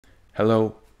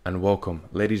Hello and welcome,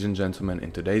 ladies and gentlemen.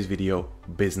 In today's video,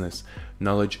 business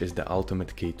knowledge is the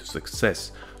ultimate key to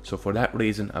success. So for that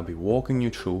reason, I'll be walking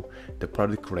you through the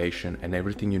product creation and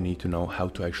everything you need to know how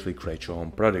to actually create your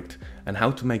own product and how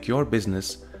to make your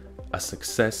business a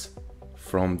success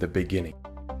from the beginning.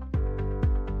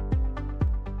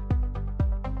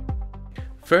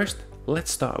 First,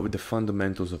 let's start with the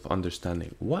fundamentals of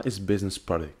understanding what is business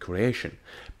product creation.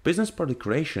 Business product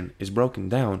creation is broken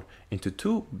down into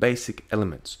two basic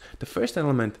elements. The first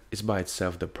element is by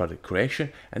itself the product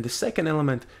creation, and the second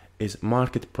element is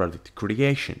market product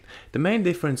creation. The main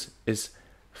difference is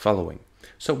following.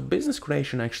 So business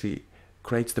creation actually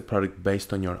creates the product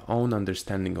based on your own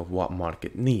understanding of what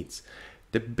market needs.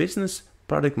 The business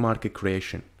product market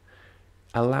creation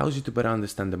allows you to better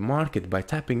understand the market by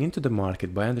tapping into the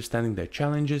market, by understanding their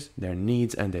challenges, their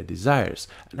needs, and their desires,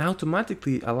 and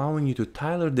automatically allowing you to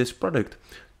tailor this product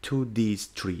to these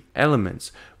three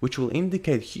elements, which will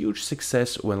indicate huge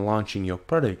success when launching your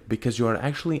product because you are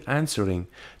actually answering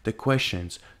the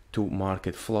questions to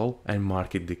market flow and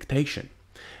market dictation.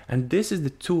 And this is the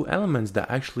two elements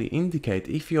that actually indicate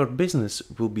if your business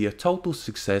will be a total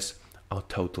success or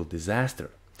total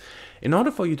disaster. In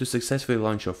order for you to successfully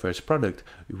launch your first product,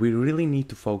 we really need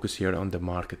to focus here on the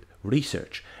market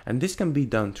research, and this can be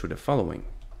done through the following.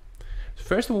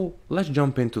 First of all, let's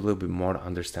jump into a little bit more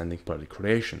understanding product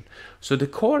creation. So the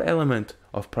core element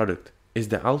of product is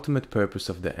the ultimate purpose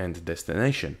of the end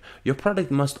destination. Your product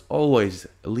must always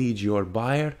lead your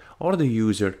buyer or the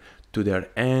user to their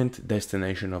end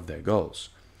destination of their goals.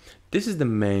 This is the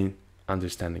main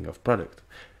understanding of product.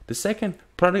 The second,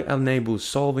 product enables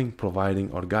solving,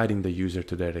 providing, or guiding the user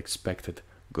to their expected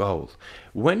goal.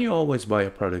 When you always buy a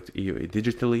product, either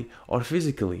digitally or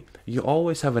physically, you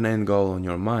always have an end goal on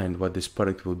your mind, what this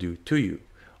product will do to you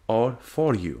or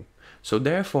for you. So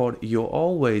therefore, you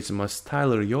always must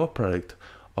tailor your product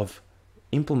of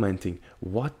implementing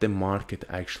what the market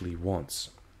actually wants.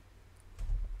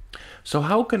 So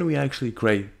how can we actually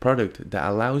create product that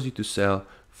allows you to sell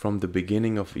from the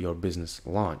beginning of your business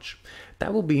launch?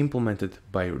 That will be implemented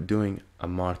by doing a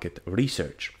market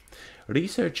research.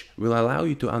 Research will allow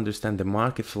you to understand the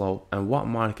market flow and what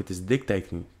market is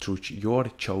dictating through your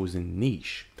chosen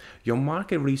niche. Your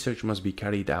market research must be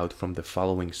carried out from the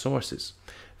following sources: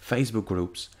 Facebook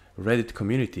groups, Reddit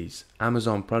communities,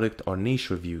 Amazon product or niche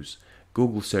reviews,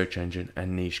 Google search engine,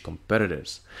 and niche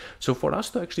competitors. So for us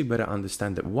to actually better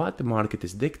understand that what the market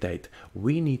is dictate,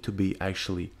 we need to be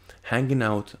actually hanging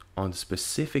out on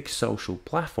specific social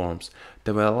platforms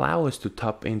that will allow us to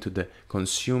tap into the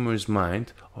consumer's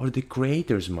mind or the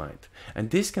creator's mind. And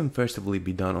this can first of all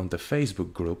be done on the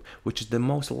Facebook group, which is the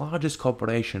most largest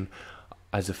corporation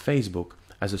as a Facebook,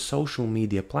 as a social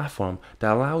media platform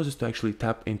that allows us to actually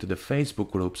tap into the Facebook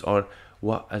groups or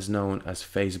what is known as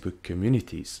Facebook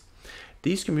communities.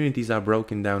 These communities are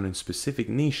broken down in specific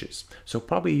niches, so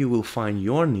probably you will find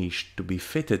your niche to be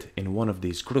fitted in one of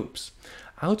these groups.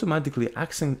 Automatically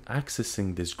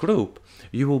accessing this group,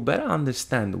 you will better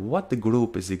understand what the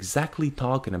group is exactly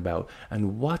talking about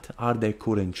and what are their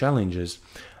current challenges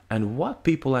and what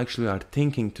people actually are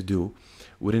thinking to do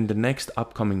within the next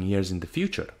upcoming years in the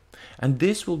future. And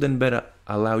this will then better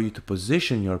allow you to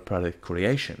position your product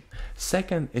creation.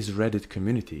 Second is Reddit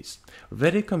communities.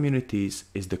 Reddit communities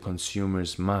is the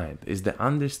consumer's mind, is the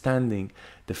understanding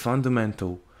the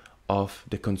fundamental of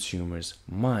the consumer's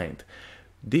mind.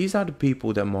 These are the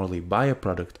people that morally buy a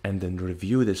product and then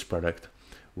review this product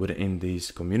within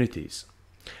these communities.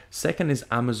 Second is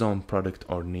Amazon product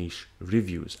or niche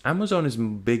reviews. Amazon is the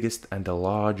biggest and the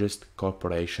largest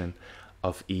corporation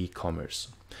of e-commerce,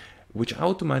 which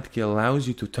automatically allows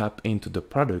you to tap into the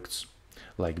products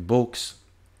like books,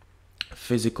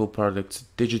 physical products,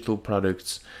 digital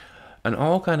products, and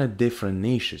all kind of different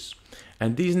niches.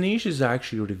 And these niches are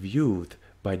actually reviewed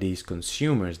by these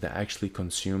consumers that actually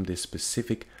consume this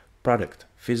specific product,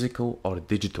 physical or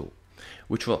digital,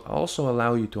 which will also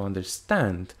allow you to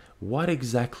understand what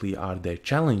exactly are their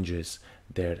challenges,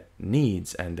 their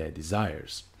needs, and their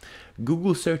desires.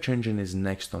 Google search engine is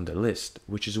next on the list,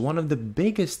 which is one of the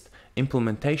biggest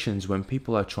implementations when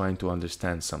people are trying to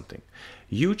understand something.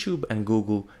 YouTube and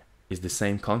Google is the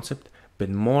same concept, but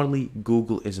morely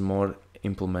Google is more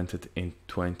implemented in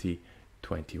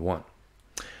 2021.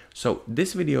 So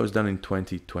this video is done in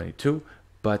 2022,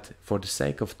 but for the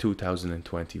sake of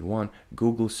 2021,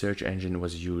 Google search engine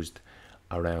was used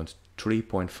around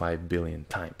 3.5 billion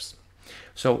times.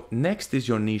 So next is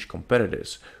your niche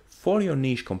competitors. For your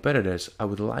niche competitors, I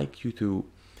would like you to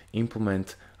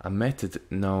implement a method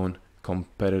known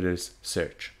competitors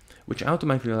search, which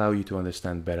automatically allow you to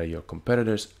understand better your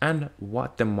competitors and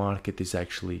what the market is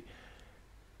actually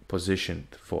positioned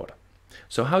for.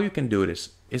 So how you can do this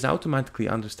is automatically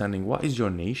understanding what is your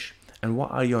niche and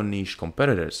what are your niche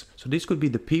competitors. So this could be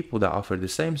the people that offer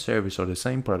the same service or the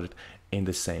same product in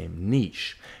the same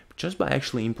niche. Just by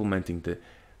actually implementing the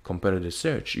competitor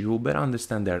search, you will better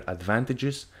understand their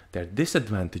advantages, their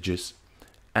disadvantages,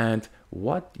 and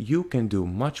what you can do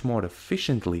much more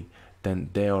efficiently than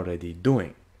they're already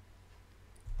doing.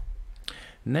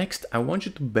 Next, I want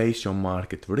you to base your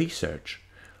market research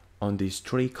on these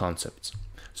three concepts.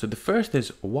 So the first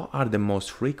is, what are the most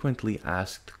frequently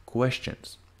asked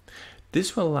questions?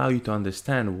 This will allow you to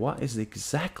understand what is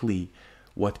exactly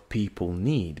what people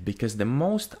need, because the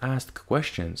most asked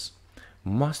questions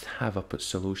must have a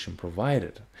solution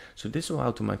provided. So this will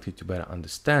automatically to better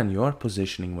understand your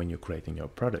positioning when you're creating your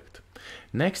product.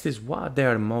 Next is, what are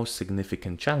their most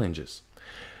significant challenges?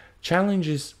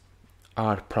 Challenges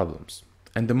are problems,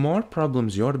 and the more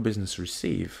problems your business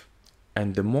receive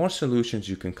and the more solutions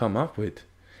you can come up with,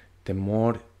 the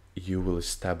more you will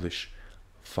establish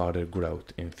further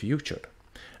growth in future.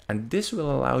 And this will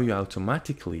allow you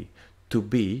automatically to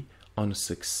be on a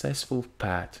successful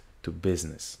path to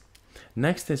business.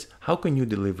 Next is, how can you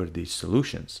deliver these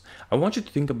solutions? I want you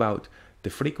to think about the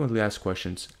frequently asked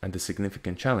questions and the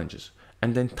significant challenges,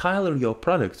 and then tailor your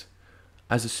product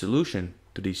as a solution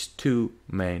to these two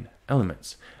main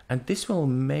elements. And this will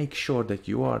make sure that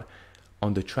you are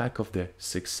on the track of the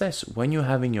success when you're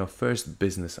having your first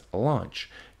business launch,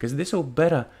 because this will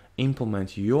better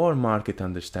implement your market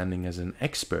understanding as an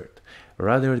expert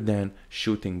rather than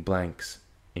shooting blanks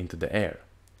into the air.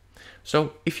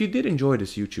 So if you did enjoy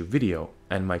this YouTube video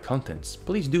and my contents,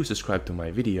 please do subscribe to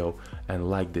my video and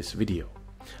like this video.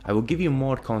 I will give you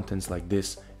more contents like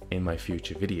this in my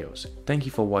future videos. Thank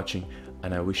you for watching,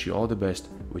 and I wish you all the best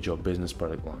with your business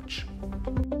product launch.